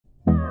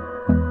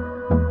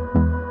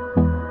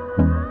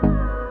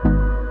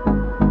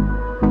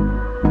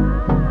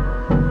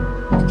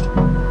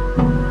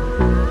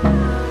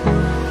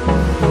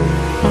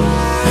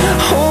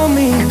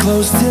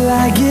close till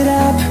I get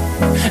up.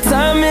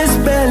 Time is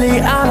barely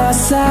on our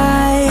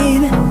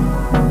side.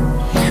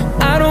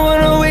 I don't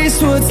wanna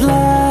waste what's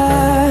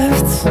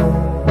left.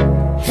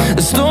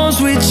 The storms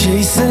we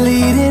chase are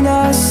leading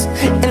us,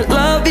 and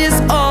love is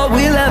all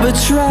we'll ever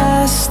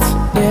trust.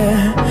 Yeah,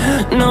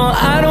 no,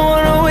 I don't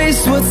wanna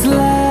waste what's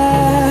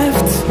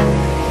left.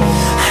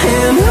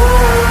 And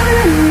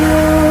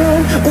on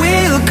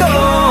we'll go,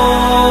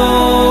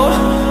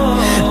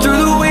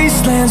 through the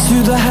wastelands,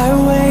 through the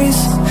highways,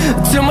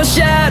 till my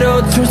shadow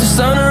turns to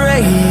sun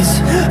rays.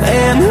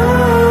 And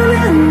on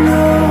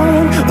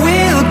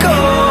we'll go,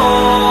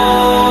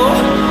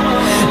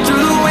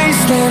 through the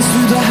wastelands,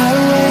 through the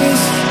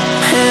highways,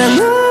 and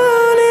on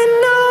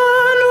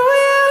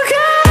we'll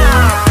go.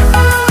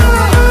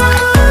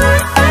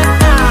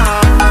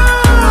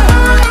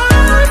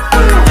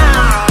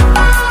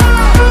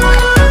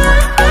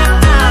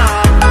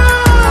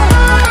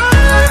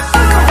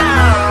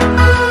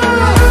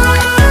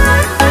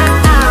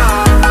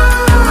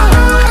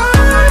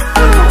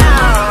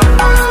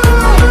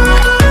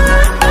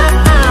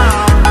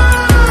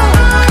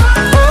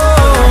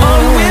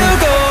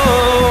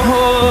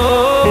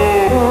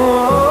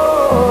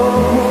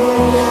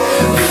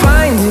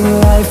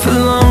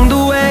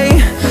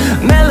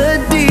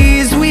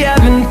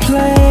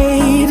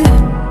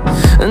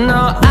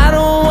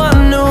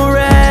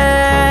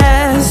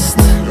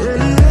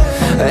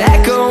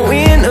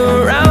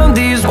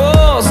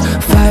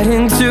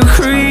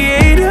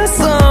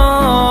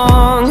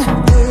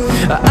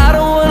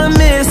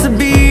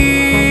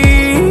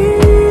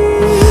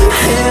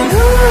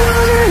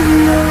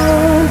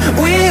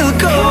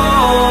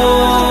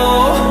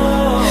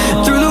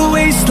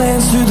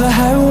 Through the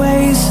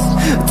highways,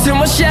 till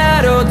my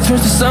shadow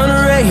turns to sun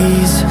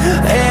rays.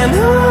 And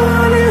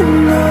on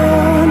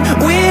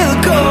we'll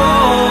go,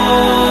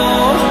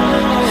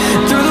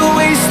 through the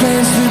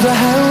wastelands, through the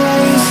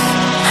highways,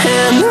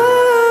 and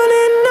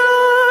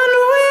on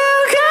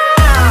we'll go.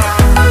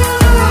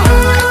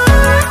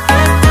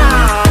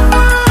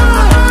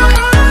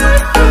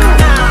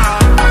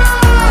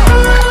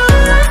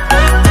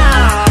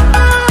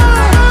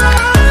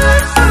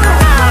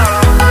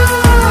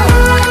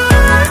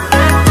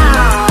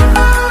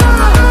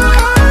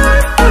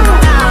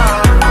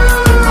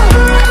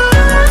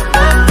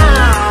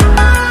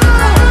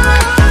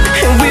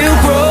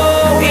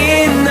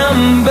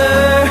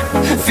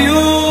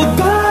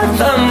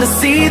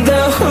 See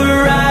the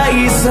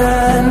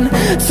horizon,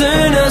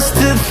 turn us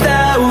to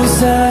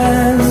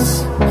thousands,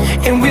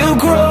 and we'll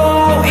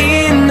grow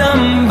in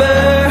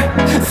number,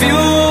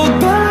 fueled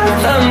by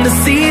them. To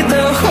see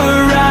the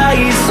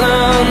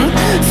horizon,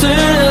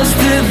 turn us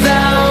to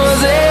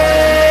thousands,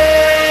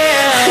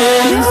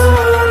 and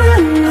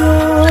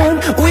on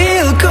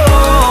we'll go,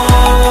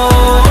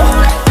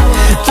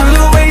 through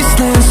the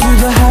wastelands, through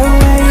the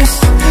highways,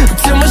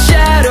 till my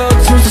shadow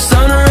turns to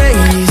sun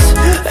rays.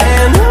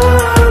 And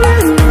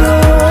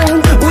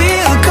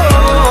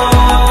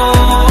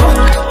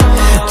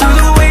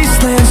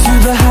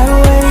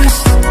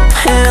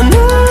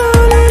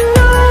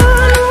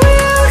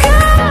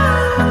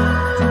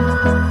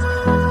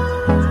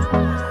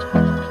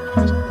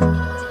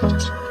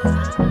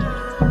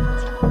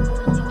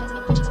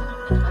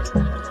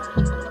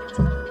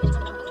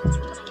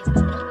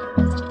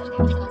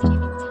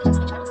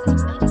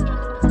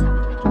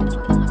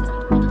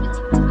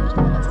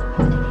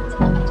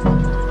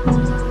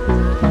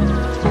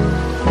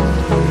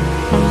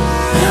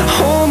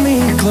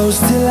close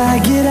till I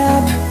get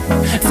up.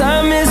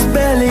 Time is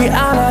barely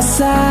on our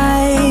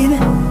side.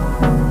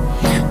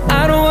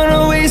 I don't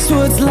wanna waste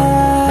what's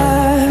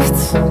left.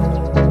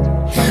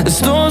 The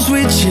storms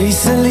we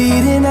chase are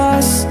leading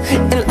us,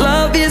 and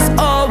love is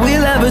all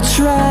we'll ever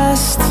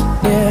trust.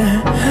 Yeah,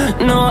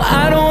 no,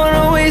 I don't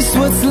wanna waste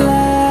what's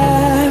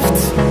left.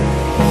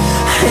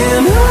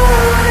 And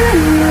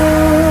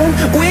on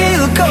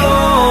we'll go,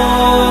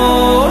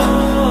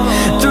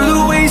 through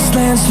the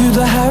wastelands, through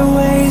the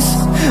highways,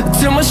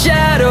 till my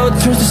shadow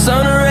turns to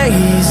sun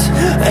rays.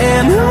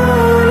 And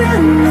on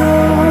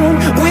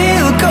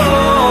we'll go,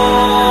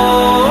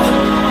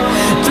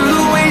 through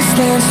the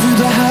wastelands, through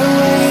the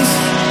highways,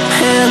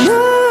 and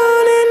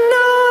on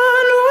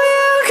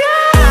we'll go.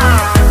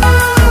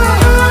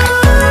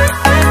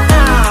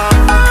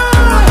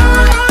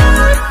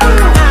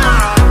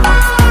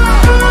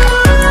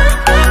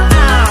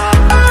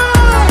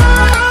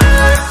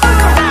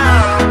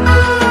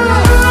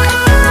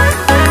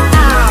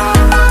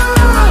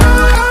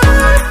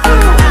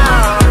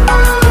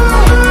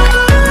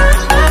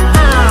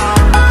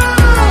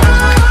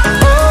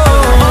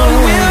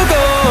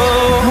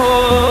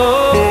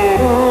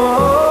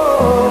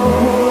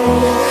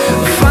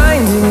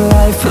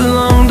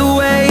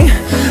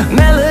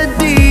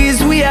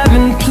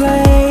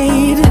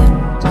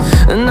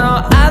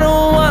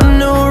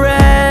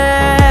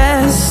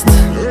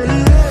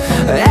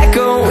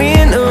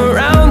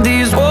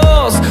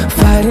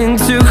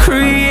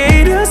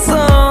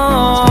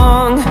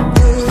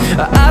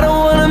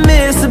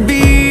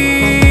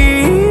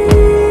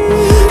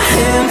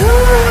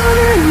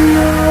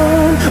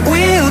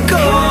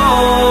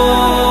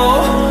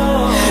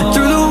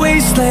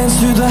 wastelands,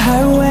 through the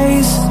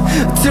highways,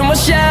 till my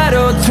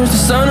shadow turns to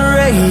sun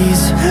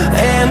rays.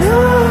 And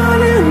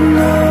on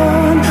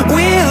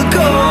we'll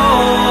go,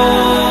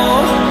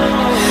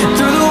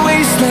 through the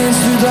wastelands,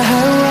 through the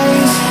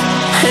highways,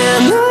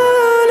 and on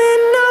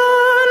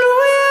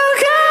we'll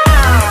go.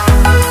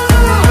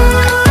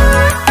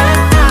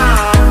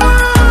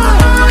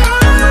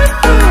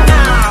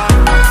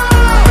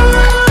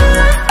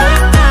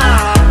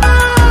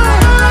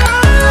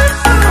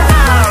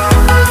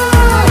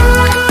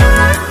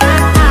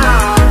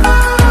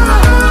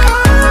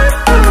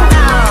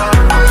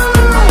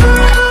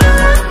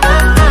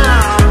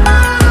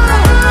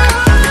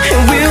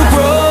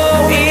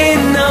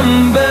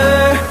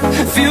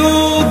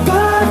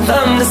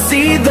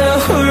 See the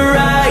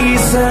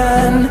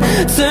horizon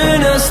turn